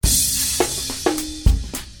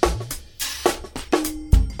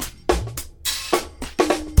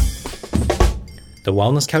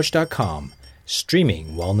thewellnesscouch.com,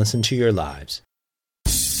 streaming wellness into your lives.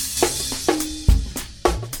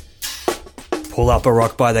 Pull up a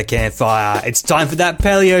rock by the campfire. It's time for That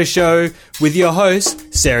Paleo Show with your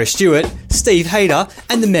hosts, Sarah Stewart, Steve Hayter,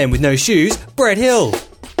 and the man with no shoes, Brett Hill.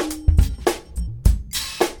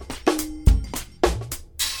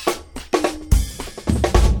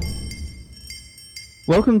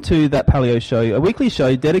 Welcome to That Paleo Show, a weekly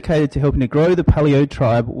show dedicated to helping to grow the paleo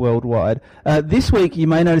tribe worldwide. This week you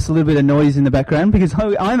may notice a little bit of noise in the background because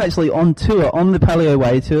I'm actually on tour, on the Paleo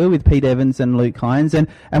Way tour with Pete Evans and Luke Hines, and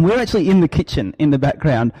we're actually in the kitchen in the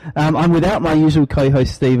background. I'm without my usual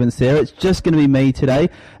co-host Steve and Sarah. It's just going to be me today,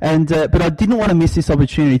 and but I didn't want to miss this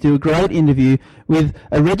opportunity to do a great interview with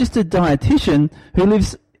a registered dietitian who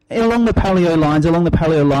lives along the paleo lines, along the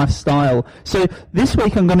paleo lifestyle. So this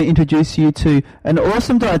week I'm going to introduce you to an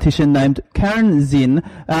awesome dietitian named Karen Zinn.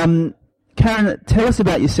 Karen, tell us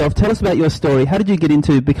about yourself. Tell us about your story. How did you get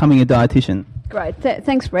into becoming a dietitian? Great.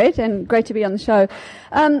 Thanks, Brett, and great to be on the show.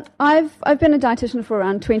 I've been a dietitian for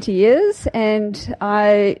around 20 years, and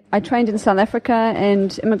I trained in South Africa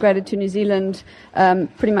and immigrated to New Zealand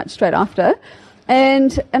pretty much straight after.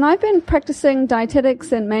 And I've been practicing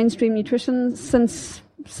dietetics and mainstream nutrition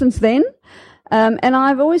since then, and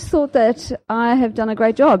I've always thought that I have done a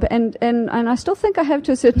great job, and I still think I have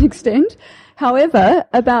to a certain extent. However,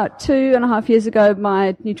 about 2.5 years ago,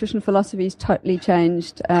 my nutrition philosophies totally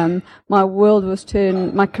changed. My world was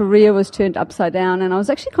turned, my career was turned upside down, and I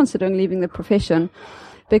was actually considering leaving the profession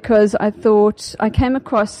because I thought I came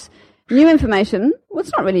across new information. Well,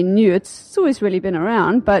 it's not really new, it's always really been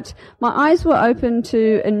around, but my eyes were open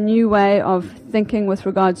to a new way of thinking with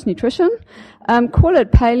regards to nutrition. Call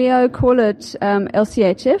it paleo, call it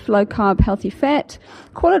LCHF, low carb, healthy fat,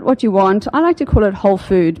 call it what you want. I like to call it whole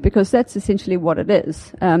food because that's essentially what it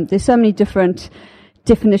is. There's so many different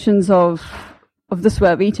definitions of this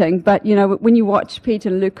way of eating, but you know, when you watch Pete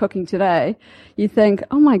and Luke cooking today, you think,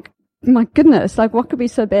 oh my goodness, like what could be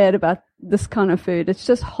so bad about this kind of food? It's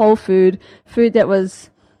just whole food that was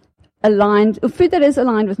aligned, food that is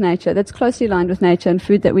aligned with nature, that's closely aligned with nature, and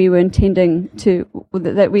food that we were intended to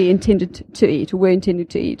eat, or were intended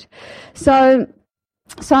to eat. So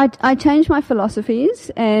I changed my philosophies,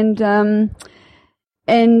 and then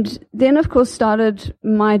of course started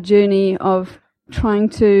my journey of trying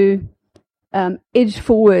to edge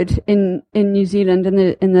forward in New Zealand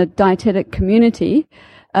in the dietetic community.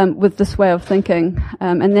 With this way of thinking,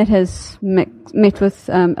 and that has met with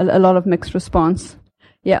a lot of mixed response.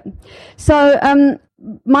 Yeah. So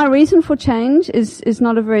my reason for change is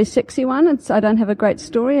not a very sexy one. I don't have a great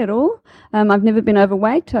story at all. I've never been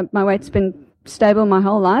overweight. My weight's been stable my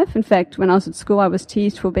whole life. In fact, when I was at school, I was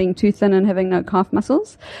teased for being too thin and having no calf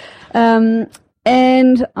muscles. And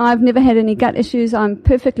I've never had any gut issues. I'm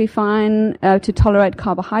perfectly fine to tolerate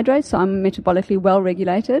carbohydrates, so I'm metabolically well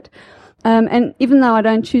regulated. And even though I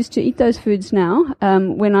don't choose to eat those foods now,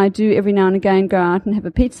 when I do every now and again go out and have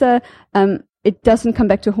a pizza, it doesn't come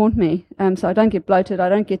back to haunt me. So I don't get bloated, I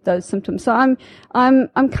don't get those symptoms. So I'm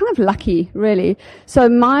kind of lucky, really. So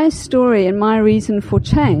my story and my reason for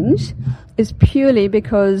change is purely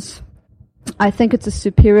because I think it's a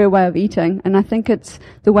superior way of eating, and I think it's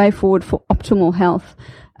the way forward for optimal health.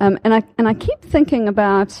 And I keep thinking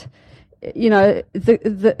about, you know,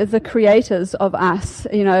 the creators of us.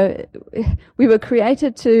 You know, we were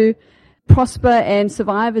created to prosper and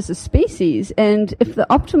survive as a species, and if the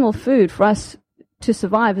optimal food for us to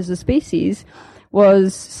survive as a species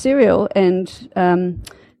was cereal and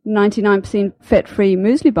 99% fat-free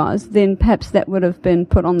muesli bars, then perhaps that would have been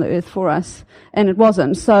put on the earth for us, and it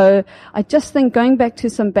wasn't. So I just think going back to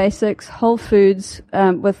some basics, whole foods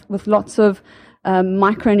with lots of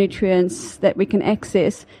micronutrients that we can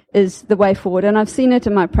access is the way forward. And I've seen it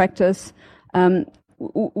in my practice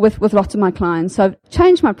with lots of my clients. So I've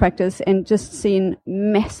changed my practice and just seen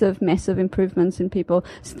massive improvements in people.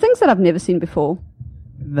 Things that I've never seen before.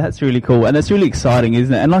 That's really cool. And it's really exciting,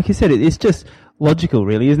 isn't it? And like you said, it's just logical,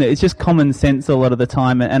 really, isn't it? It's just common sense a lot of the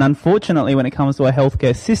time. And unfortunately, when it comes to our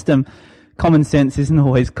healthcare system, common sense isn't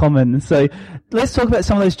always common. So let's talk about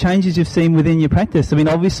some of those changes you've seen within your practice. I mean,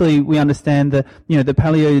 obviously we understand the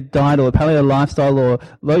paleo diet or the paleo lifestyle or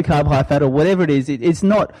low carb, high fat or whatever it is. It's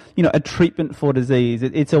not, a treatment for disease.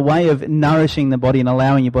 It's a way of nourishing the body and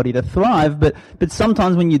allowing your body to thrive. But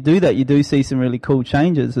sometimes when you do that, you do see some really cool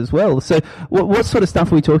changes as well. So what sort of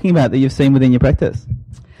stuff are we talking about that you've seen within your practice?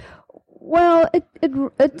 Well,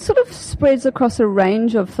 it sort of spreads across a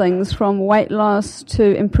range of things, from weight loss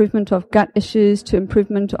to improvement of gut issues to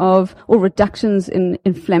improvement of or reductions in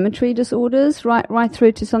inflammatory disorders, right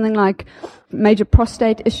through to something like major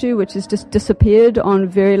prostate issue, which has just disappeared on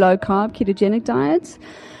very low carb ketogenic diets,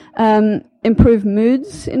 improve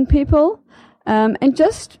moods in people, and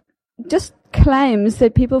just claims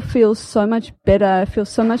that people feel so much better, feel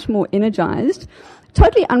so much more energized.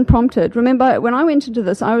 Totally unprompted. Remember, when I went into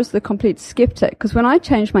this, I was the complete skeptic, because when I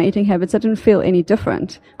changed my eating habits, I didn't feel any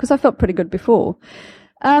different, because I felt pretty good before.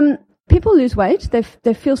 People lose weight.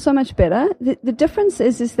 They feel so much better. The difference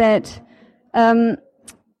is that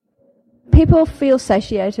people feel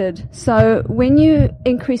satiated. So when you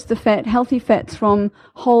increase the fat, healthy fats from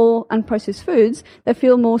whole, unprocessed foods, they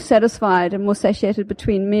feel more satisfied and more satiated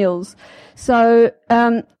between meals. So,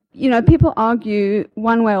 people argue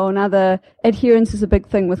one way or another, adherence is a big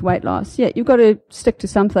thing with weight loss. Yeah, you've got to stick to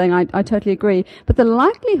something. I totally agree. But the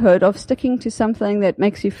likelihood of sticking to something that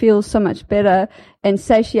makes you feel so much better and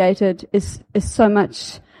satiated is so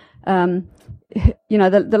much,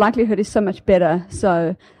 the likelihood is so much better.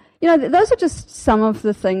 So, those are just some of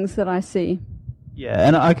the things that I see. Yeah,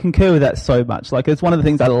 and I concur with that so much. Like, it's one of the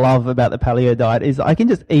things I love about the paleo diet is I can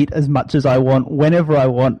just eat as much as I want, whenever I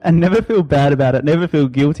want, and never feel bad about it, never feel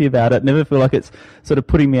guilty about it, never feel like it's sort of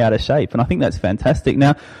putting me out of shape. And I think that's fantastic.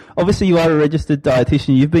 Now, obviously you are a registered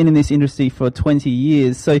dietitian. You've been in this industry for 20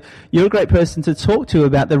 years. So you're a great person to talk to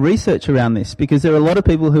about the research around this, because there are a lot of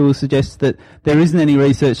people who will suggest that there isn't any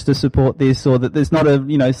research to support this, or that there's not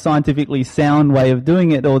a, scientifically sound way of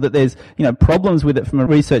doing it, or that there's, problems with it from a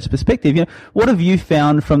research perspective. What have you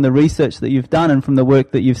found from the research that you've done and from the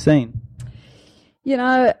work that you've seen?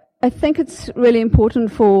 I think it's really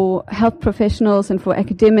important for health professionals and for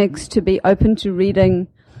academics to be open to reading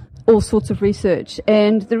all sorts of research.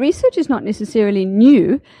 And the research is not necessarily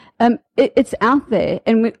new. It's out there,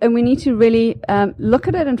 and we need to really look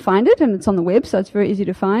at it and find it, and it's on the web, so it's very easy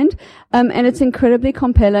to find. And it's incredibly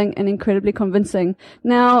compelling and incredibly convincing.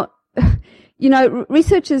 Now,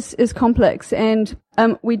 research is complex, and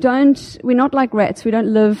we're not like rats. We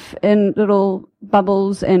don't live in little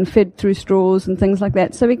bubbles and fed through straws and things like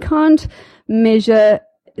that. So we can't measure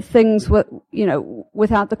things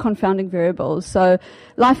without the confounding variables. So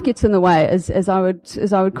life gets in the way, as I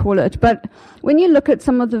would call it. But when you look at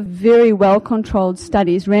some of the very well controlled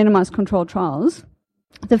studies, randomized controlled trials,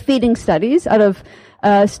 the feeding studies out of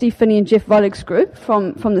Steve Phinney and Jeff Volek's group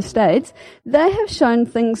from the States, they have shown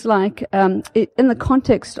things like, in the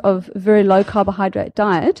context of very low carbohydrate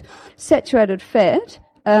diet, saturated fat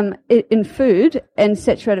in food and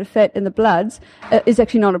saturated fat in the bloods is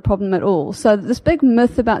actually not a problem at all. So this big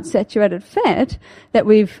myth about saturated fat that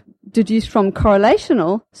we've deduced from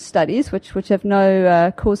correlational studies, which have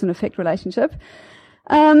no cause and effect relationship,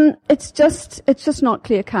 it's just not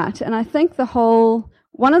clear cut. And I think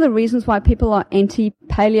one of the reasons why people are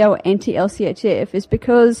anti-paleo or anti-LCHF is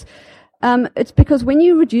because when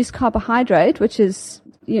you reduce carbohydrate, which is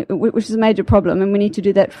a major problem, and we need to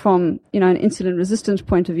do that from an insulin resistance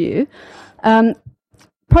point of view.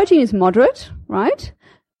 Protein is moderate, right?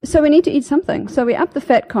 So we need to eat something. So we up the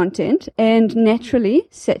fat content, and naturally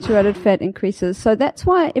saturated fat increases. So that's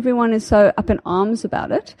why everyone is so up in arms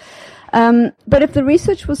about it. But if the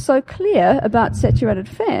research was so clear about saturated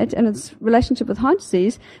fat and its relationship with heart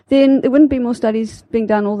disease, then there wouldn't be more studies being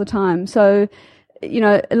done all the time. So,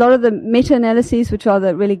 a lot of the meta-analyses, which are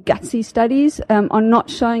the really gutsy studies, are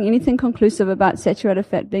not showing anything conclusive about saturated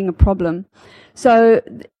fat being a problem. So,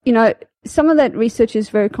 some of that research is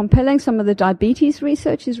very compelling. Some of the diabetes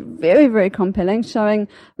research is very, very compelling, showing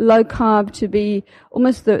low carb to be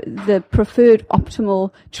almost the preferred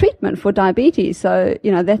optimal treatment for diabetes. So,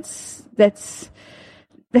 that's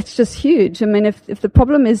just huge. I mean, if the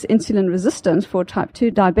problem is insulin resistance for type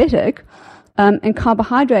 2 diabetic, and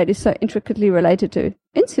carbohydrate is so intricately related to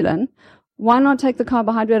insulin, why not take the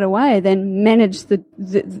carbohydrate away, then manage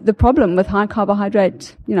the problem with high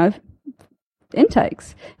carbohydrate,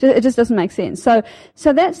 intakes? It just doesn't make sense. So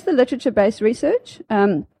that's the literature-based research.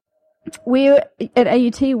 We're at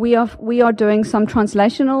AUT. We are doing some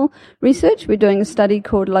translational research. We're doing a study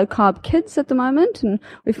called Low Carb Kids at the moment, and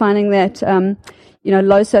we're finding that low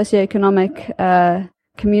socioeconomic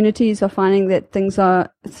communities are finding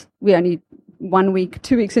that we're only 1 week,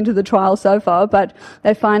 2 weeks into the trial so far, but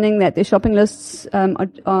they're finding that their shopping lists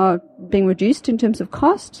are being reduced in terms of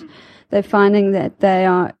cost. They're finding that they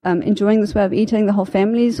are enjoying this way of eating. The whole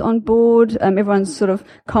family's on board. Everyone's sort of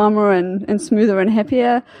calmer and smoother and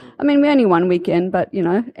happier. I mean, we're only 1 week in, but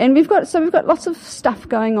and we've got lots of stuff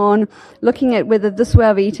going on, looking at whether this way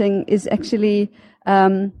of eating is actually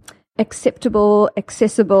acceptable,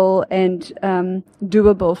 accessible, and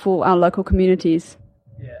doable for our local communities.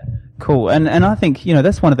 Cool. And I think,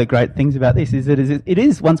 that's one of the great things about this is that it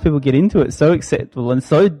is, once people get into it, so acceptable and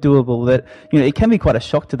so doable that, it can be quite a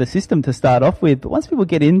shock to the system to start off with. But once people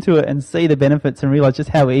get into it and see the benefits and realise just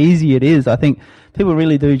how easy it is, I think people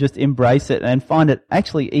really do just embrace it and find it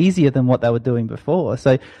actually easier than what they were doing before.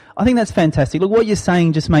 So I think that's fantastic. Look, what you're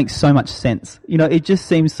saying just makes so much sense. It just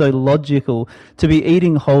seems so logical to be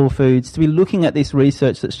eating whole foods, to be looking at this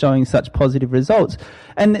research that's showing such positive results.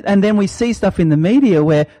 And then we see stuff in the media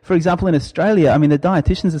where, for example, in Australia, the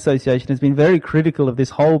Dietitians Association has been very critical of this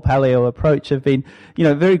whole paleo approach, have been,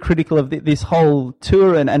 very critical of this whole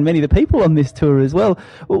tour and many of the people on this tour as well.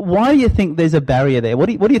 Why do you think there's a barrier there? What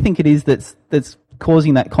do you think it is that's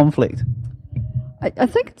causing that conflict? I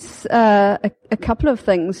think it's a couple of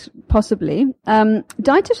things, possibly.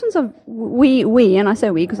 Dietitians are, we, and I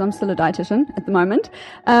say we because I'm still a dietitian at the moment,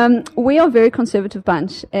 we are a very conservative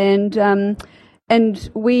bunch, and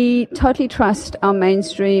we totally trust our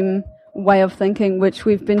mainstream way of thinking, which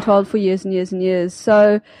we've been told for years and years and years.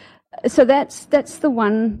 So that's the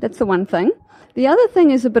one thing. The other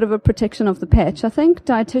thing is a bit of a protection of the patch. I think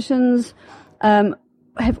dietitians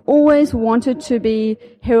have always wanted to be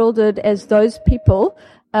heralded as those people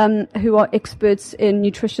who are experts in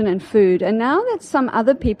nutrition and food, and now that some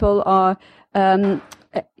other people are, like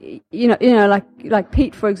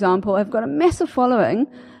Pete, for example, have got a massive following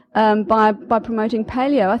by promoting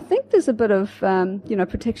paleo. I think there's a bit of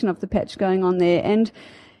protection of the patch going on there, and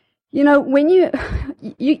when you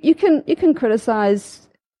can criticize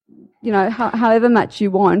however much you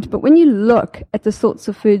want, but when you look at the sorts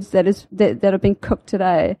of foods that are being cooked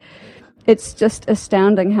today, it's just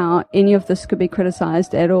astounding how any of this could be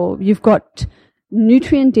criticized at all. You've got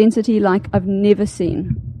nutrient density like I've never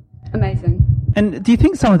seen. Amazing. And do you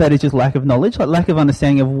think some of that is just lack of knowledge, like lack of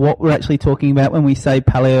understanding of what we're actually talking about when we say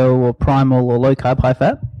paleo or primal or low carb, high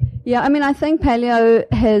fat? Yeah, I think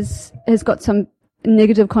paleo has got some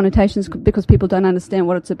negative connotations because people don't understand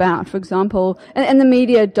what it's about. For example, and the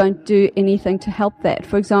media don't do anything to help that.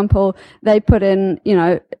 For example, they put in,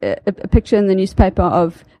 a picture in the newspaper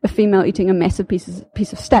of a female eating a massive piece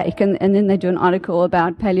of steak, and then they do an article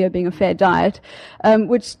about paleo being a fair diet,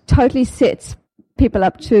 which totally sets people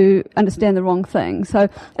up to understand the wrong thing. So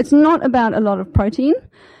it's not about a lot of protein.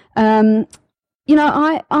 The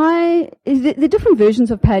different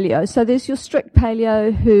versions of paleo. So there's your strict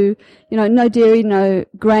paleo who, no dairy, no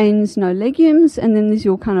grains, no legumes. And then there's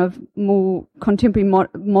your kind of more contemporary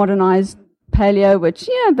modernized paleo, which,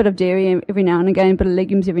 a bit of dairy every now and again, a bit of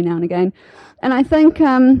legumes every now and again. And I think,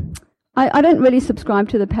 I don't really subscribe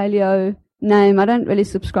to the paleo name. I don't really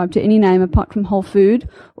subscribe to any name apart from whole food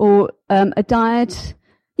or, a diet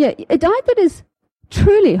that is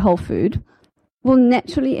truly whole food will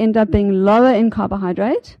naturally end up being lower in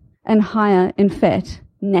carbohydrate and higher in fat,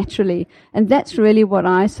 naturally. And that's really what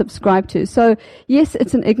I subscribe to. So, yes,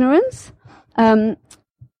 it's an ignorance. The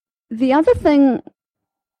other thing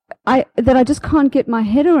that I just can't get my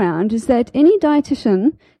head around is that any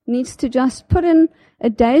dietitian needs to just put in a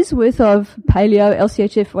day's worth of paleo,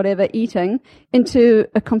 LCHF, whatever, eating into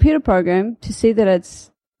a computer program to see that its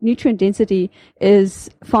nutrient density is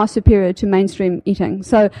far superior to mainstream eating.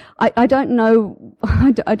 So I don't know,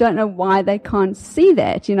 I don't know why they can't see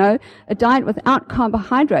that, A diet without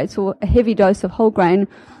carbohydrates or a heavy dose of whole grain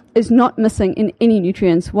is not missing in any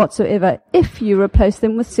nutrients whatsoever if you replace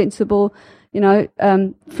them with sensible,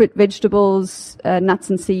 fruit, vegetables, nuts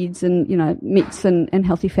and seeds and, meats and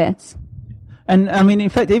healthy fats. And in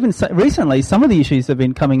fact, even recently, some of the issues that have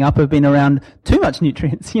been coming up have been around too much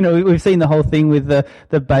nutrients. We've seen the whole thing with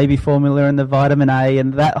the baby formula and the vitamin A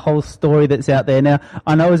and that whole story that's out there. Now,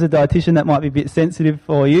 I know as a dietitian that might be a bit sensitive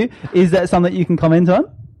for you. Is that something you can comment on?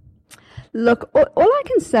 Look, all I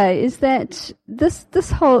can say is that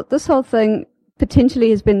this whole thing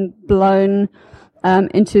potentially has been blown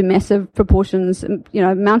into massive proportions,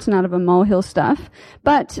 mountain out of a molehill stuff.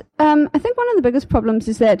 But I think one of the biggest problems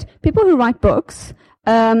is that people who write books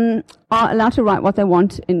are allowed to write what they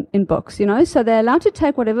want in books, So they're allowed to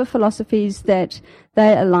take whatever philosophies that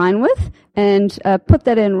they align with and put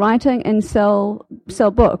that in writing and sell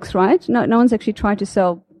books, right? No one's actually tried to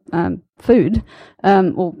sell food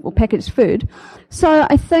or packaged food. So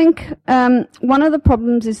I think one of the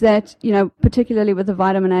problems is that, particularly with the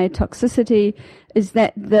vitamin A toxicity, is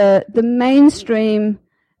that the mainstream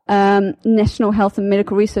National Health and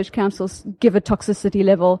Medical Research Councils give a toxicity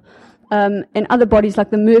level, and other bodies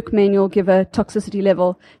like the Merck Manual give a toxicity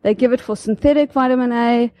level. They give it for synthetic vitamin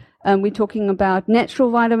A. We're talking about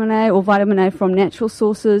natural vitamin A or vitamin A from natural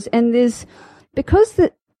sources, and because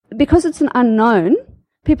it's an unknown,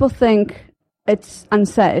 people think it's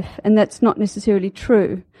unsafe, and that's not necessarily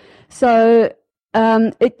true. So,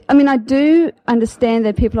 I do understand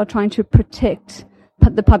that people are trying to protect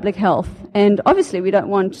the public health, and obviously we don't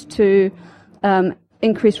want to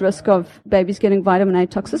increase risk of babies getting vitamin A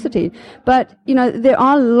toxicity. But, there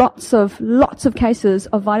are lots of cases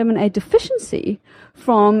of vitamin A deficiency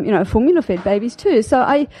from, formula-fed babies too. So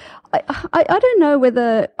I don't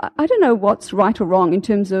know what's right or wrong in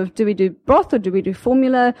terms of, do we do broth or do we do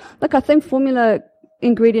formula? Look, I think formula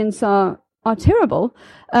ingredients are terrible.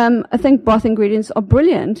 I think broth ingredients are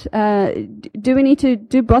brilliant. Do we need to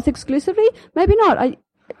do broth exclusively? Maybe not.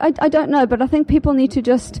 I don't know, but I think people need to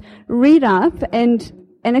just read up and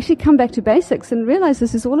actually come back to basics and realize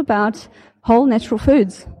this is all about whole natural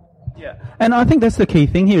foods. Yeah, and I think that's the key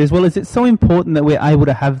thing here as well, is it's so important that we're able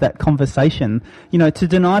to have that conversation, to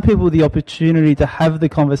deny people the opportunity to have the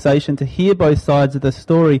conversation, to hear both sides of the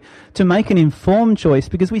story, to make an informed choice,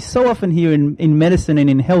 because we so often hear in medicine and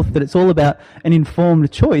in health that it's all about an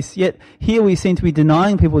informed choice, yet here we seem to be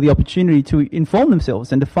denying people the opportunity to inform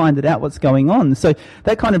themselves and to find out what's going on. So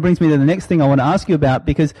that kind of brings me to the next thing I want to ask you about,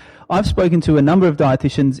 because I've spoken to a number of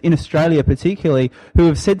dietitians in Australia particularly who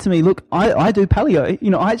have said to me, look, I do paleo.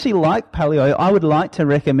 I actually like paleo. I would like to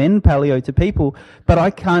recommend paleo to people, but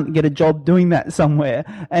I can't get a job doing that somewhere.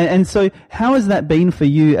 And so how has that been for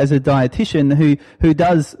you as a dietitian who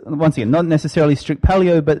does, once again, not necessarily strict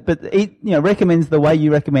paleo, but eat, recommends the way you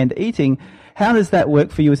recommend eating? How does that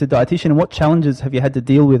work for you as a dietitian, and what challenges have you had to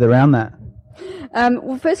deal with around that?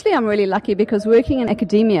 Well, firstly, I'm really lucky because working in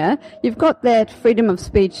academia, you've got that freedom of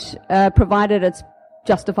speech, provided it's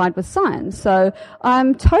justified with science. So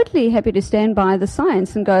I'm totally happy to stand by the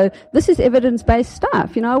science and go, this is evidence-based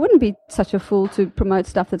stuff. I wouldn't be such a fool to promote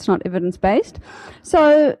stuff that's not evidence-based.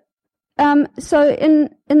 So in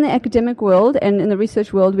the academic world and in the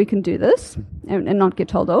research world, we can do this and not get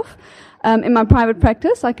told off. In my private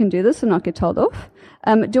practice, I can do this and not get told off.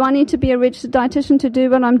 Do I need to be a registered dietitian to do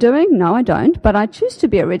what I'm doing? No, I don't. But I choose to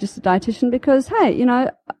be a registered dietitian because, hey,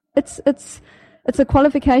 it's a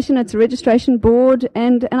qualification, it's a registration board,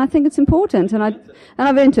 and I think it's important, and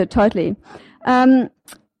I've earned it totally.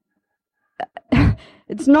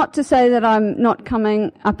 It's not to say that I'm not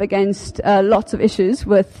coming up against lots of issues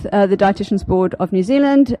with the Dietitians Board of New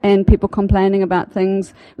Zealand and people complaining about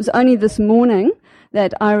things. It was only this morning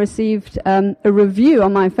that I received a review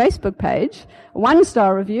on my Facebook page, a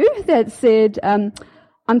 1-star review that said,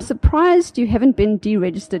 I'm surprised you haven't been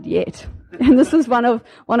deregistered yet. And this is one of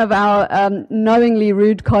our knowingly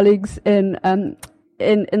rude colleagues in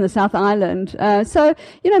the South Island. So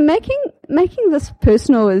making this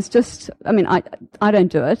personal is just, I don't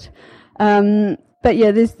do it. But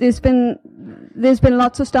yeah, there's been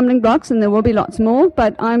lots of stumbling blocks, and there will be lots more,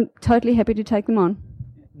 but I'm totally happy to take them on.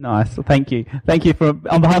 Nice. Thank you. Thank you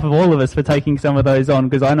on behalf of all of us for taking some of those on,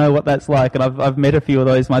 because I know what that's like, and I've met a few of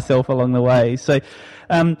those myself along the way. So,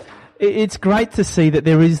 it's great to see that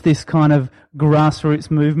there is this kind of grassroots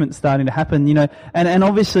movement starting to happen, and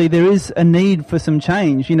obviously there is a need for some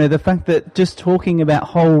change. The fact that just talking about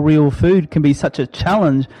whole real food can be such a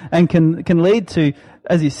challenge and can lead to,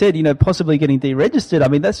 as you said, possibly getting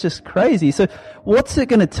deregistered. That's just crazy. So what's it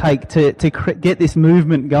going to take to get this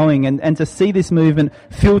movement going and to see this movement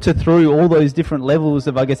filter through all those different levels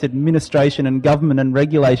of, I guess, administration and government and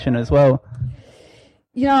regulation as well?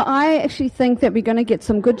 I actually think that we're going to get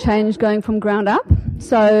some good change going from ground up.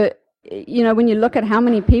 So, when you look at how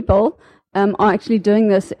many people are actually doing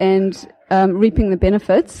this and reaping the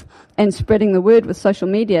benefits and spreading the word with social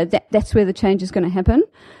media, that's where the change is going to happen.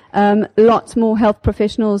 Lots more health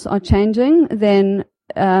professionals are changing than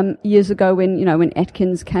years ago when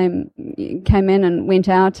Atkins came in and went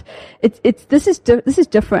out. This is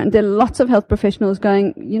different. There are lots of health professionals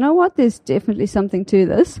going, you know what, there's definitely something to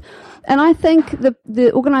this. And I think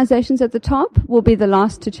the organizations at the top will be the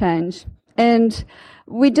last to change. And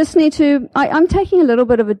we just need to, I'm taking a little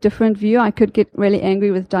bit of a different view. I could get really angry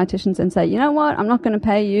with dietitians and say, you know what, I'm not going to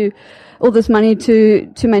pay you all this money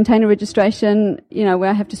to maintain a registration, where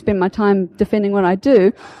I have to spend my time defending what I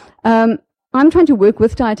do. I'm trying to work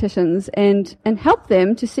with dietitians and help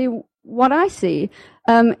them to see what I see.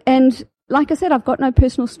 And like I said, I've got no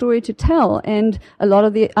personal story to tell, and a lot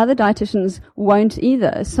of the other dietitians won't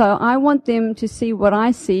either. So I want them to see what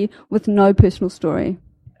I see with no personal story.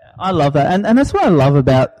 I love that, and that's what I love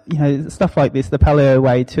about stuff like this. The Paleo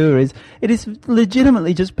Way tour it is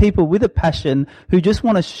legitimately just people with a passion who just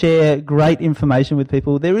want to share great information with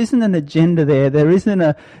people. There isn't an agenda there. There isn't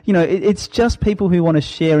it's just people who want to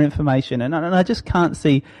share information, and I just can't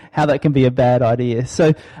see how that can be a bad idea.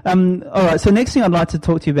 So, all right. So next thing I'd like to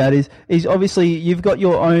talk to you about is obviously you've got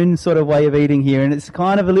your own sort of way of eating here, and it's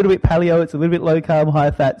kind of a little bit paleo. It's a little bit low carb,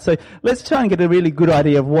 high fat. So let's try and get a really good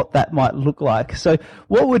idea of what that might look like. So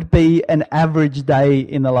what would be an average day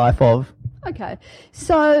in the life of? Okay,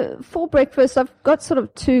 so for breakfast, I've got sort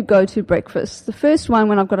of two go-to breakfasts. The first one,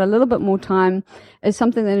 when I've got a little bit more time, is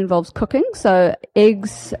something that involves cooking. So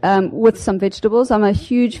eggs with some vegetables. I'm a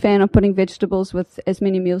huge fan of putting vegetables with as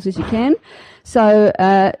many meals as you can. So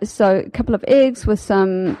a couple of eggs with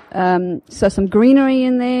some greenery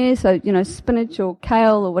in there. So spinach or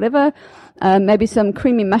kale or whatever. Maybe some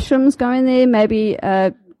creamy mushrooms go in there. Maybe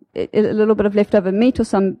a little bit of leftover meat or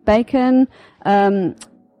some bacon.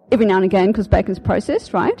 Every now and again, because bacon's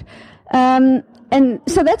processed, right? And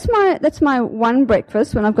so that's my one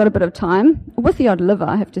breakfast when I've got a bit of time, with the odd liver,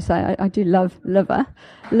 I have to say. I do love liver.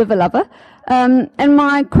 And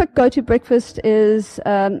my quick go-to breakfast is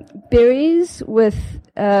berries with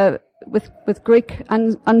Greek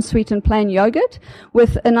unsweetened plain yogurt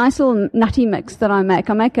with a nice little nutty mix that I make.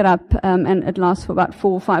 I make it up and it lasts for about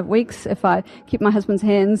 4 or 5 weeks if I keep my husband's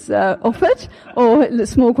hands off it, or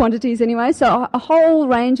small quantities anyway. So a whole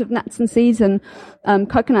range of nuts and seeds and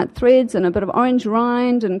coconut threads and a bit of orange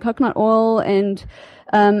rind and coconut oil, and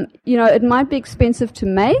it might be expensive to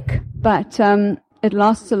make, but it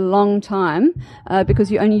lasts a long time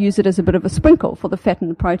because you only use it as a bit of a sprinkle for the fat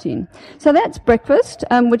and the protein. So that's breakfast,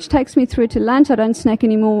 which takes me through to lunch. I don't snack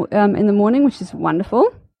anymore in the morning, which is wonderful.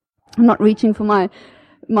 I'm not reaching for my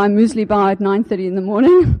muesli bar at 9:30 in the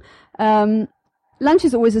morning. Lunch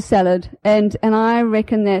is always a salad, and I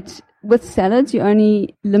reckon that with salads, you're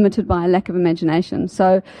only limited by a lack of imagination.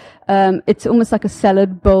 So it's almost like a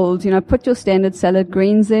salad build. Put your standard salad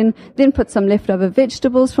greens in, then put some leftover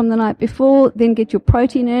vegetables from the night before, then get your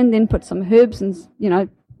protein in, then put some herbs and,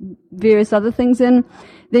 various other things in,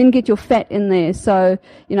 then get your fat in there. So,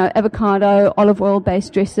 avocado, olive oil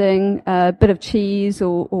based dressing, a bit of cheese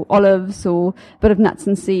or olives or a bit of nuts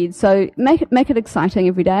and seeds. So make it exciting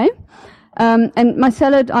every day. And my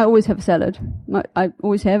salad, I always have a salad. I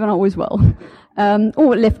always have and I always will.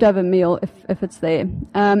 Or a leftover meal if it's there.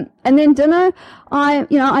 And then dinner,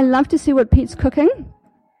 I love to see what Pete's cooking.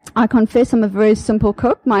 I confess I'm a very simple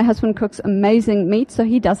cook. My husband cooks amazing meat, so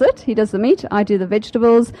he does it. He does the meat, I do the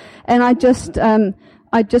vegetables, and I just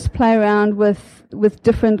play around with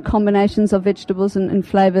different combinations of vegetables and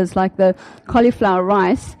flavors, like the cauliflower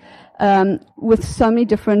rice, with so many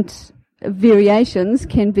different variations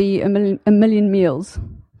can be a million meals.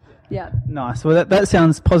 Yeah. Nice. Well, that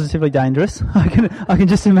sounds positively dangerous. I can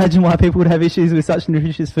just imagine why people would have issues with such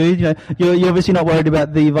nutritious food. You're obviously not worried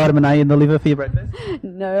about the vitamin A in the liver for your breakfast.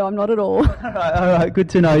 No, I'm not at all. All right. Good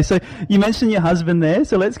to know. So you mentioned your husband there.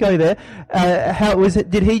 So let's go there. How was it?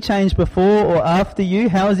 Did he change before or after you?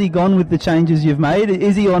 How has he gone with the changes you've made?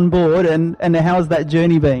 Is he on board? And how has that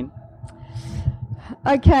journey been?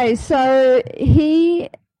 Okay. So he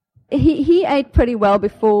ate pretty well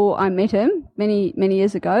before I met him many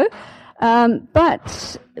years ago,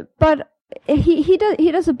 but he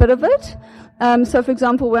does a bit of it. So, for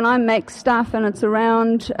example, when I make stuff and it's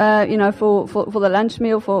around, for the lunch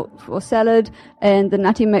meal, for salad and the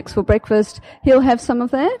nutty mix for breakfast, he'll have some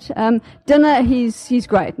of that. Dinner, he's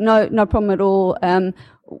great, no problem at all.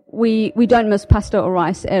 We don't miss pasta or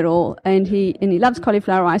rice at all, and he loves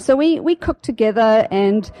cauliflower rice. So we cook together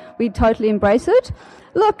and we totally embrace it.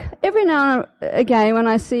 Look, every now and again, when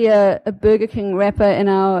I see a Burger King wrapper in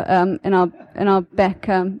our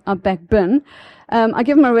back bin, I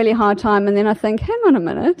give him a really hard time, and then I think, hang on a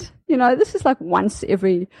minute, this is like once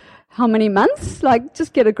every how many months? Like,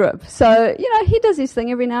 just get a grip. So, he does his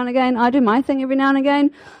thing every now and again. I do my thing every now and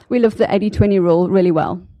again. We live the 80-20 rule really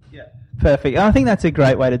well. Perfect. I think that's a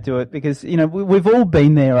great way to do it because, we've all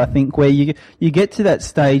been there, I think, where you get to that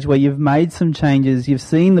stage where you've made some changes, you've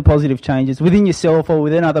seen the positive changes within yourself or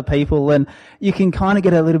within other people, and you can kind of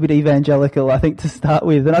get a little bit evangelical, I think, to start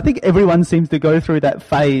with. And I think everyone seems to go through that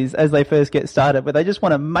phase as they first get started, where they just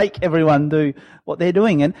want to make everyone do what they're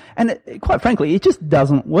doing. And quite frankly, it just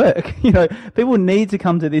doesn't work. People need to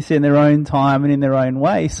come to this in their own time and in their own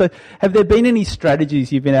way. So have there been any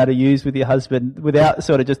strategies you've been able to use with your husband without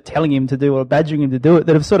sort of just telling him to do or badgering him to do it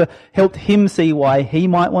that have sort of helped him see why he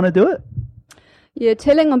might want to do it? Yeah,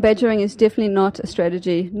 telling or badgering is definitely not a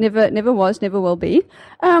strategy. Never was, never will be.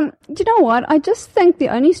 Do you know what? I just think the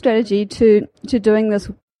only strategy to doing this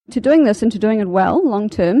doing this and to doing it well long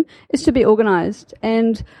term is to be organized.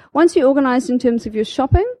 And once you're organized in terms of your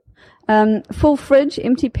shopping, full fridge,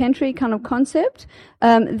 empty pantry kind of concept,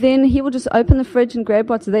 then he will just open the fridge and grab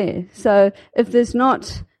what's there. So if there's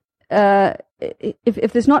not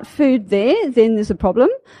if there's not food there, then there's a problem.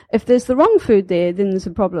 If there's the wrong food there, then there's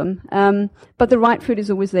a problem. But the right food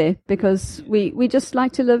is always there, because we just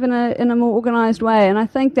like to live in a more organized way. And I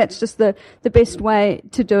think that's just the best way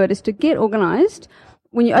to do it, is to get organized.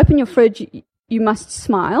 When you open your fridge, you must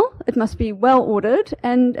smile. It must be well ordered,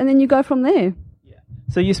 and then you go from there.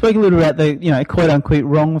 So you spoke a little about the, quote unquote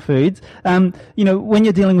wrong foods. When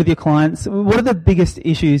you're dealing with your clients, what are the biggest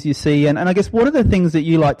issues you see? And I guess what are the things that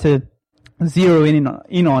you like to zero in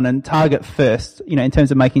on and target first, in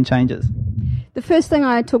terms of making changes? The first thing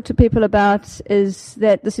I talk to people about is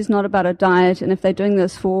that this is not about a diet, and if they're doing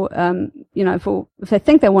this for, if they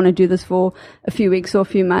think they want to do this for a few weeks or a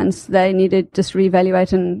few months, they need to just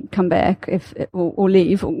reevaluate and come back or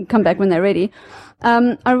leave, or come back when they're ready.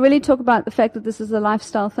 I really talk about the fact that this is a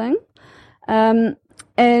lifestyle thing, and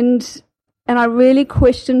I really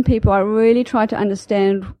question people. I really try to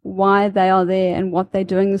understand why they are there and what they're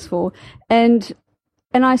doing this for, and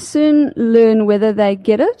I soon learn whether they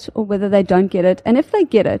get it or whether they don't get it. And if they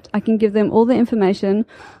get it, I can give them all the information,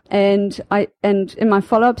 and in my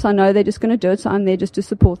follow-ups, I know they're just going to do it, so I'm there just to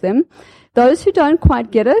support them. Those who don't quite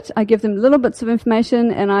get it, I give them little bits of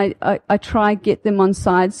information, and I try get them on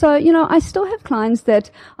side. So, I still have clients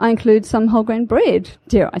that I include some whole grain bread,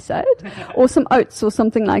 dare I say it, or some oats or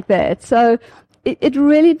something like that. So it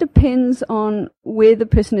really depends on where the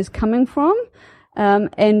person is coming from,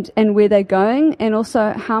 and where they're going, and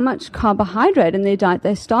also how much carbohydrate in their diet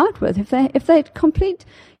they start with. If they're complete,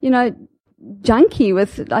 junkie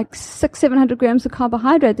with like 600-700 grams of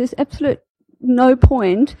carbohydrate, there's absolute no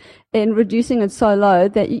point in reducing it so low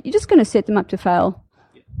that you're just going to set them up to fail.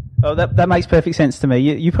 Oh, that makes perfect sense to me.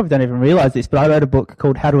 You probably don't even realize this, but I wrote a book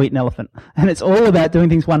called How to Eat an Elephant, and it's all about doing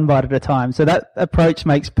things one bite at a time. So that approach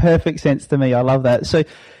makes perfect sense to me. I love that. So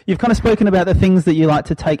you've kind of spoken about the things that you like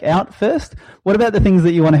to take out first. What about the things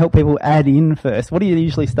that you want to help people add in first? What do you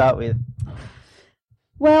usually start with?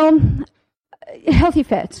 Well, healthy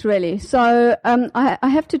fats, really. So I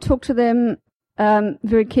have to talk to them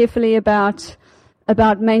very carefully about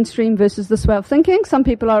mainstream versus this way of thinking. Some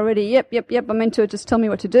people are already, yep, I'm into it, just tell me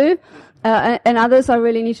what to do. And others, I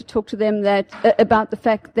really need to talk to them about the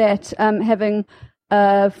fact that having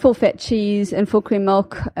full-fat cheese and full-cream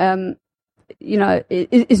milk,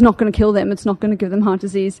 is not going to kill them. It's not going to give them heart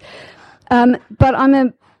disease. But I'm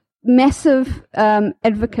a massive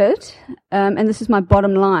advocate, and this is my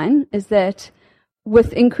bottom line, is that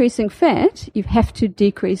with increasing fat, you have to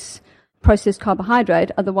decrease processed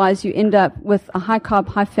carbohydrate, otherwise you end up with a high carb,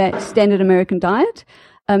 high fat standard American diet,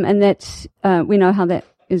 and that's we know how that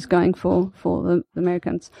is going for the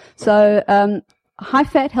Americans. So high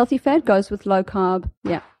fat, healthy fat goes with low carb.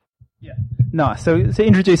 Yeah. Nice. So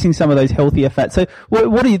introducing some of those healthier fats. So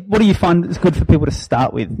what do you find is good for people to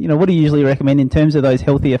start with? What do you usually recommend in terms of those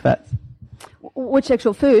healthier fats? Which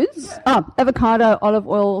actual foods? Avocado, olive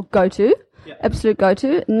oil, go-to. Yeah. Absolute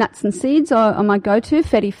go-to. Nuts and seeds are my go-to.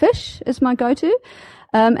 Fatty fish is my go-to.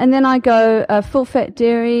 And then I go full-fat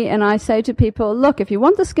dairy, and I say to people, look, if you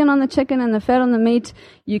want the skin on the chicken and the fat on the meat,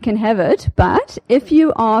 you can have it. But if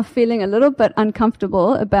you are feeling a little bit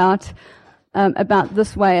uncomfortable about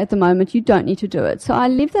this way at the moment, you don't need to do it. So I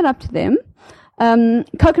leave that up to them.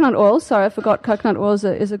 Coconut oil, sorry, I forgot coconut oil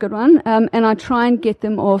is a good one. And I try and get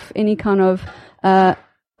them off any kind of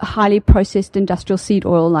highly processed industrial seed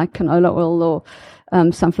oil like canola oil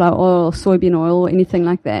or sunflower oil or soybean oil or anything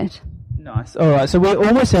like that. Nice. All right, so we're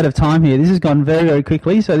almost out of time here. This has gone very, very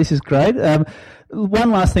quickly, so this is great. One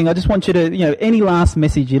last thing, I just want you to, any last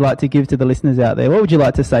message you'd like to give to the listeners out there, what would you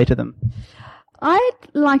like to say to them? I'd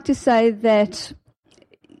like to say that,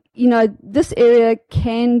 this area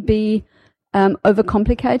can be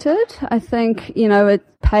overcomplicated. I think, with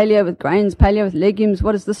paleo with grains, paleo with legumes,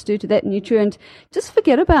 what does this do to that nutrient? Just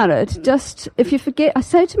forget about it. Just, if you forget, I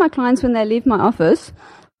say to my clients when they leave my office,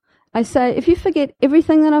 I say, if you forget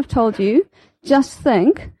everything that I've told you, just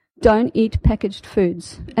think, don't eat packaged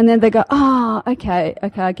foods. And then they go, okay,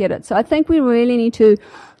 I get it. So I think we really need to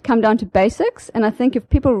come down to basics. And I think if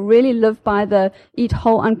people really live by the eat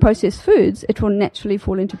whole unprocessed foods, it will naturally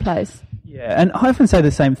fall into place. Yeah, and I often say the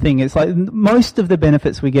same thing. It's like most of the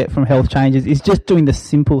benefits we get from health changes is just doing the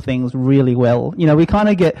simple things really well. You know, we kind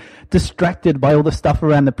of get distracted by all the stuff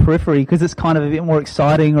around the periphery because it's kind of a bit more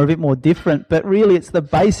exciting or a bit more different, but really it's the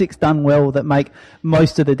basics done well that make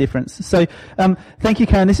most of the difference. So thank you,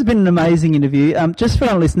 Karen. This has been an amazing interview. Just for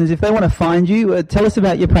our listeners, if they want to find you, tell us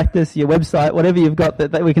about your practice, your website, whatever you've got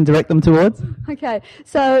that we can direct them towards. Okay,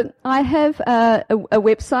 so I have a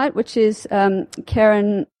website which is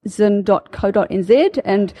karenzin.co.nz,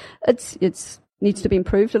 and it's needs to be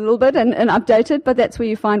improved a little bit and updated, but that's where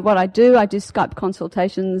you find what I do. I do Skype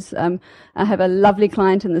consultations. I have a lovely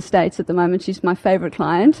client in the States at the moment. She's my favorite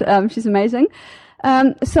client. She's amazing.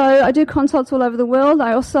 So I do consults all over the world.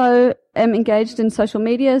 I also am engaged in social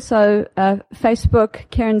media, so Facebook,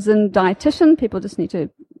 Karen Zinn Dietitian. People just need to,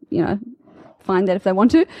 find that if they want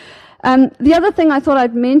to. The other thing I thought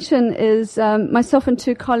I'd mention is myself and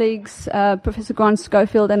two colleagues, Professor Grant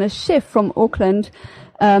Schofield and a chef from Auckland,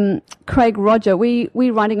 Craig Roger.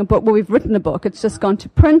 We're writing a book. Well, we've written a book. It's just gone to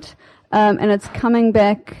print, and it's coming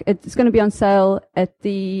back. It's going to be on sale at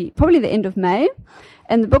probably the end of May,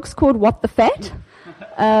 and the book's called What the Fat.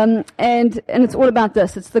 And it's all about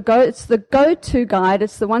this. It's the go-to guide.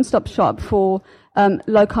 It's the one-stop shop for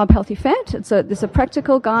low-carb healthy fat. There's a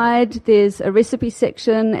practical guide, there's a recipe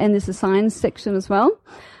section, and there's a science section as well.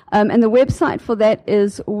 And the website for that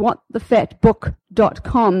is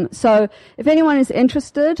whatthefatbook.com. So if anyone is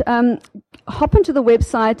interested, hop into the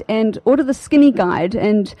website and order the skinny guide,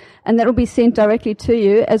 and that will be sent directly to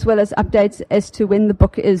you, as well as updates as to when the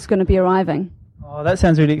book is going to be arriving. Oh, that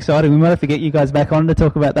sounds really exciting. We might have to get you guys back on to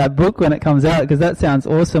talk about that book when it comes out, because that sounds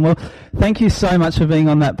awesome. Well, thank you so much for being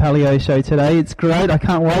on That Paleo Show today. It's great. I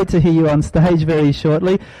can't wait to hear you on stage very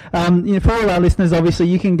shortly. For all our listeners, obviously,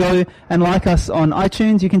 you can go and like us on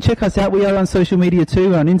iTunes. You can check us out. We are on social media too.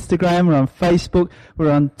 We're on Instagram. We're on Facebook.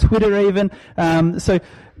 We're on Twitter even.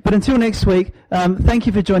 But until next week, thank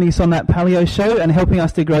you for joining us on That Paleo Show and helping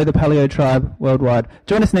us to grow the paleo tribe worldwide.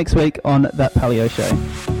 Join us next week on That Paleo Show.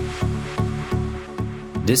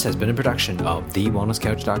 This has been a production of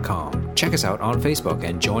TheWellnessCouch.com. Check us out on Facebook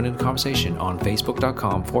and join in the conversation on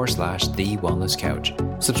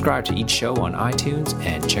Facebook.com/TheWellnessCouch. Subscribe to each show on iTunes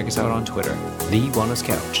and check us out on Twitter. The Wellness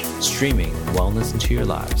Couch, streaming wellness into your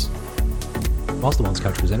lives. Whilst the Wellness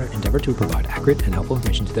Couch presenter endeavor to provide accurate and helpful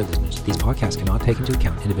information to their listeners, these podcasts cannot take into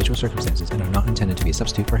account individual circumstances and are not intended to be a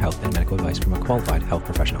substitute for health and medical advice from a qualified health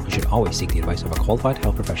professional. You should always seek the advice of a qualified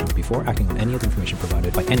health professional before acting on any of the information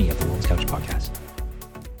provided by any of the Wellness Couch podcasts.